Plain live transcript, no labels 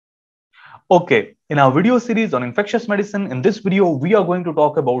Okay, in our video series on infectious medicine, in this video, we are going to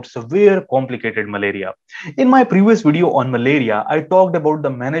talk about severe complicated malaria. In my previous video on malaria, I talked about the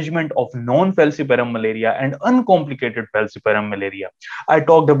management of non-falciparum malaria and uncomplicated falciparum malaria. I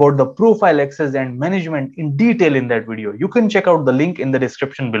talked about the prophylaxis and management in detail in that video. You can check out the link in the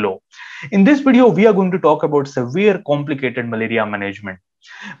description below. In this video, we are going to talk about severe complicated malaria management.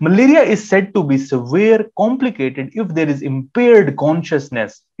 Malaria is said to be severe, complicated if there is impaired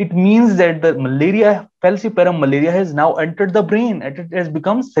consciousness. It means that the falciparum malaria has now entered the brain and it has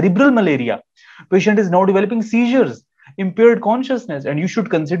become cerebral malaria. Patient is now developing seizures, impaired consciousness, and you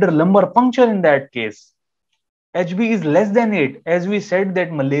should consider lumbar puncture in that case. HB is less than 8. As we said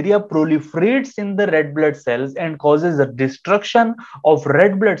that malaria proliferates in the red blood cells and causes the destruction of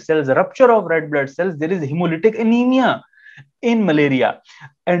red blood cells, rupture of red blood cells. There is hemolytic anemia in malaria,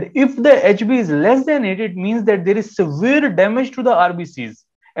 and if the HB is less than 8, it means that there is severe damage to the RBCs,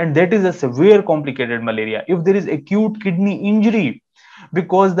 and that is a severe complicated malaria. If there is acute kidney injury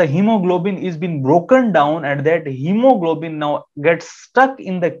because the hemoglobin is being broken down and that hemoglobin now gets stuck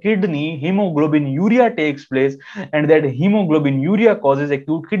in the kidney, hemoglobin urea takes place, and that hemoglobin urea causes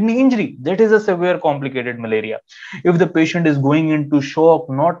acute kidney injury. That is a severe complicated malaria. If the patient is going into shock,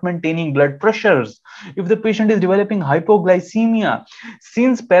 not maintaining blood pressures, if the patient is developing hypoglycemia,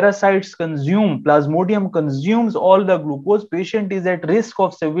 since parasites consume, plasmodium consumes all the glucose, patient is at risk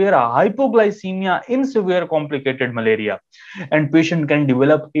of severe hypoglycemia in severe complicated malaria, and patient can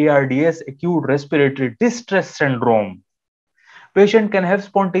develop ARDS, acute respiratory distress syndrome. Patient can have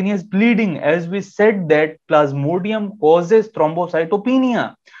spontaneous bleeding, as we said that plasmodium causes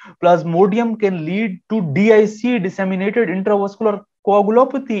thrombocytopenia. Plasmodium can lead to DIC, disseminated intravascular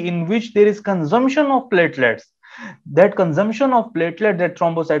coagulopathy, in which there is consumption of platelets. That consumption of platelet, that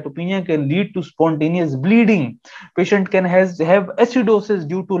thrombocytopenia, can lead to spontaneous bleeding. Patient can have acidosis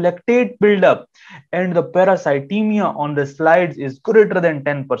due to lactate buildup, and the parasitemia on the slides is greater than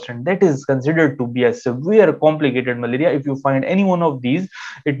 10%. That is considered to be a severe complicated malaria. If you find any one of these,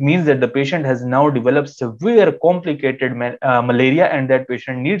 it means that the patient has now developed severe complicated malaria, and that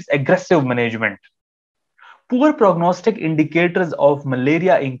patient needs aggressive management. Poor prognostic indicators of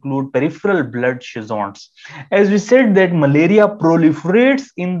malaria include peripheral blood schizonts. As we said that malaria proliferates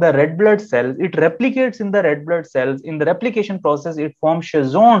in the red blood cells, it replicates in the red blood cells. In the replication process, it forms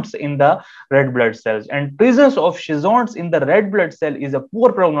schizonts in the red blood cells. And presence of schizonts in the red blood cell is a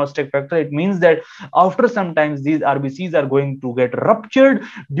poor prognostic factor. It means that after some time, these RBCs are going to get ruptured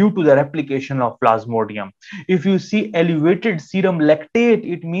due to the replication of plasmodium. If you see elevated serum lactate,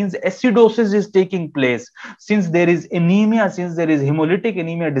 it means acidosis is taking place. Since there is anemia, since there is hemolytic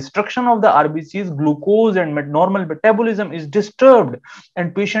anemia, destruction of the RBCs, glucose and normal metabolism is disturbed,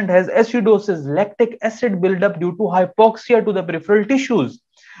 and patient has acidosis, lactic acid buildup due to hypoxia to the peripheral tissues.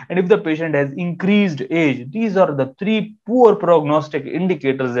 And if the patient has increased age, these are the three poor prognostic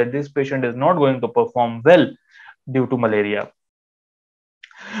indicators that this patient is not going to perform well due to malaria.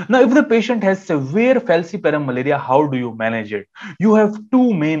 Now, if the patient has severe falciparum malaria, how do you manage it? You have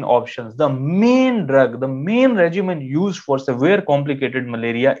two main options. The main drug, the main regimen used for severe complicated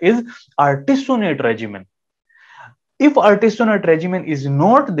malaria is Artesunate regimen. If Artesunate regimen is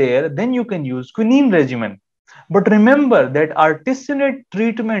not there, then you can use Quinine regimen. But remember that Artesunate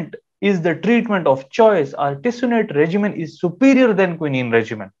treatment is the treatment of choice. Artesunate regimen is superior than Quinine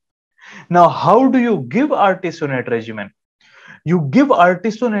regimen. Now, how do you give Artesunate regimen? You give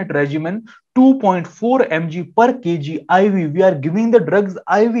Artesunate regimen 2.4 mg per kg IV. We are giving the drugs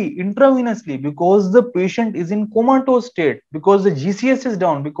IV intravenously because the patient is in comatose state, because the GCS is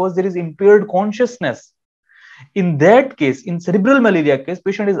down, because there is impaired consciousness. In that case, in cerebral malaria case,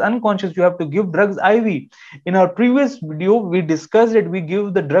 patient is unconscious, you have to give drugs IV. In our previous video, we discussed that we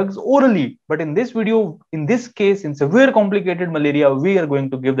give the drugs orally. But in this video, in this case, in severe complicated malaria, we are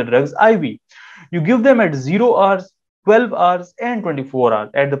going to give the drugs IV. You give them at 0 hours, 12 hours and 24 hours,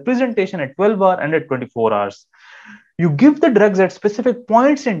 at the presentation at 12 hours and at 24 hours. You give the drugs at specific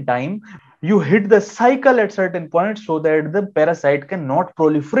points in time. You hit the cycle at certain points so that the parasite cannot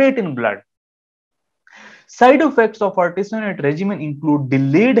proliferate in blood. Side effects of Artesunate regimen include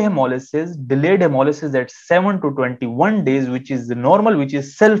delayed hemolysis at 7 to 21 days, which is the normal, which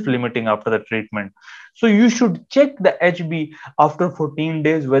is self-limiting after the treatment. So you should check the HB after 14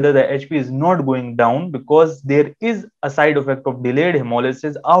 days whether the HB is not going down, because there is a side effect of delayed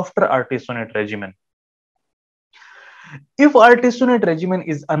hemolysis after Artesunate regimen. If Artesunate regimen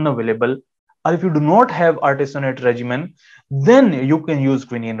is unavailable, or if you do not have Artesunate regimen, then you can use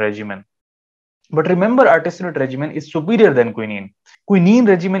Quinine regimen. But remember, Artesunate regimen is superior than Quinine. Quinine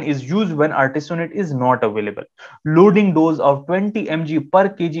regimen is used when artesunate is not available. Loading dose of 20 mg per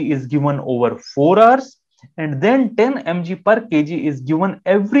kg is given over 4 hours, and then 10 mg per kg is given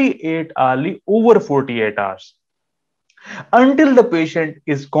every 8 hourly over 48 hours until the patient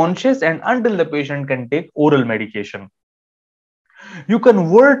is conscious and until the patient can take oral medication. You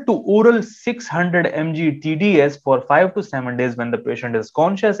convert to oral 600 mg TDS for 5 to 7 days when the patient is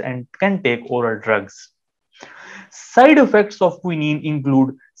conscious and can take oral drugs. Side effects of quinine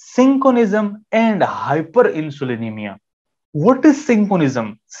include synchronism and hyperinsulinemia. What is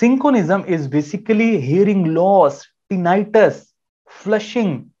synchronism? Synchronism is basically hearing loss, tinnitus,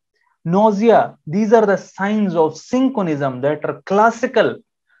 flushing, nausea. These are the signs of synchronism that are classical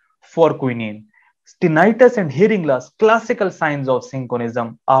for quinine. Tinnitus and hearing loss, classical signs of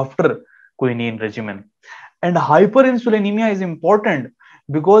synchronism after quinine regimen. And hyperinsulinemia is important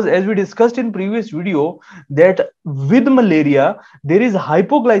because, as we discussed in previous video, that with malaria there is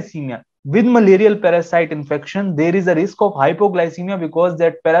hypoglycemia. With malarial parasite infection there is a risk of hypoglycemia because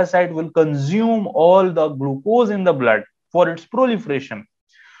that parasite will consume all the glucose in the blood for its proliferation.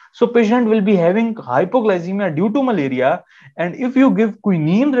 So patient will be having hypoglycemia due to malaria, and if you give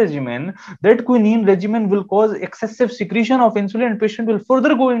quinine regimen, that quinine regimen will cause excessive secretion of insulin and patient will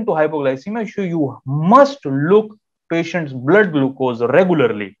further go into hypoglycemia. So you must look patient's blood glucose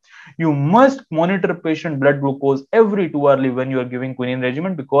regularly. You must monitor patient blood glucose every 2 hourly when you are giving quinine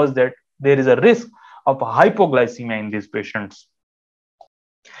regimen, because that there is a risk of hypoglycemia in these patients.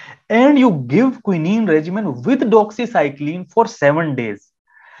 And you give quinine regimen with doxycycline for 7 days.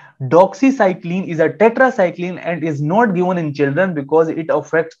 Doxycycline is a tetracycline and is not given in children because it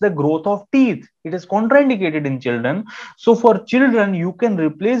affects the growth of teeth. It is contraindicated in children. So for children, you can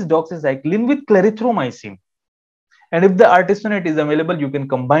replace doxycycline with clarithromycin. And if the artesunate is available, you can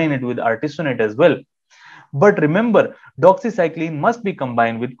combine it with artesunate as well. But remember, doxycycline must be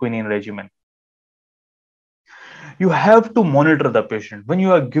combined with quinine regimen. You have to monitor the patient when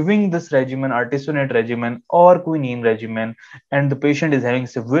you are giving this regimen, artesunate regimen or quinine regimen, and the patient is having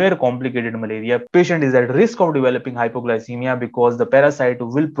severe complicated malaria. Patient is at risk of developing hypoglycemia because the parasite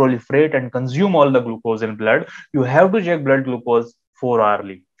will proliferate and consume all the glucose in blood. You have to check blood glucose 4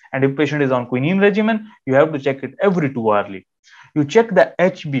 hourly. And if patient is on quinine regimen, you have to check it every 2 hourly. You check the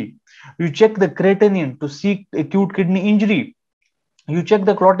HB, you check the creatinine to see acute kidney injury. You check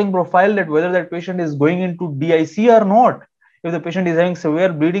the clotting profile, that whether that patient is going into DIC or not. If the patient is having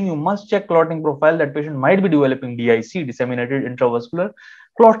severe bleeding, you must check clotting profile. That patient might be developing DIC, disseminated intravascular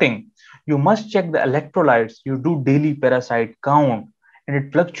clotting. You must check the electrolytes. You do daily parasite count, and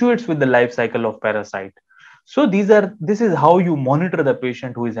it fluctuates with the life cycle of parasite. So this is how you monitor the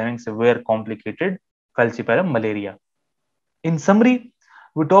patient who is having severe complicated falciparum malaria. In summary,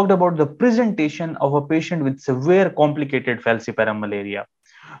 we talked about the presentation of a patient with severe complicated falciparum malaria.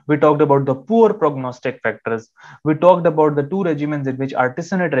 We talked about the poor prognostic factors. We talked about the 2 regimens in which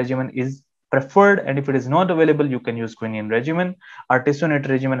artesunate regimen is preferred, and if it is not available, you can use quinine regimen. Artesunate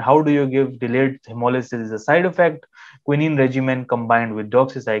regimen, how do you give? Delayed hemolysis is a side effect. Quinine regimen combined with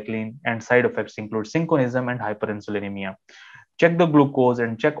doxycycline, and side effects include synchronism and hyperinsulinemia. Check the glucose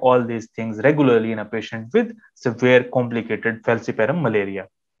and check all these things regularly in a patient with severe complicated falciparum malaria.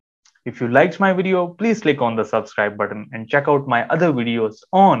 If you liked my video, please click on the subscribe button and check out my other videos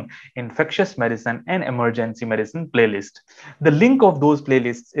on infectious medicine and emergency medicine playlist. The link of those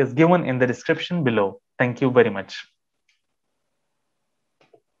playlists is given in the description below. Thank you very much.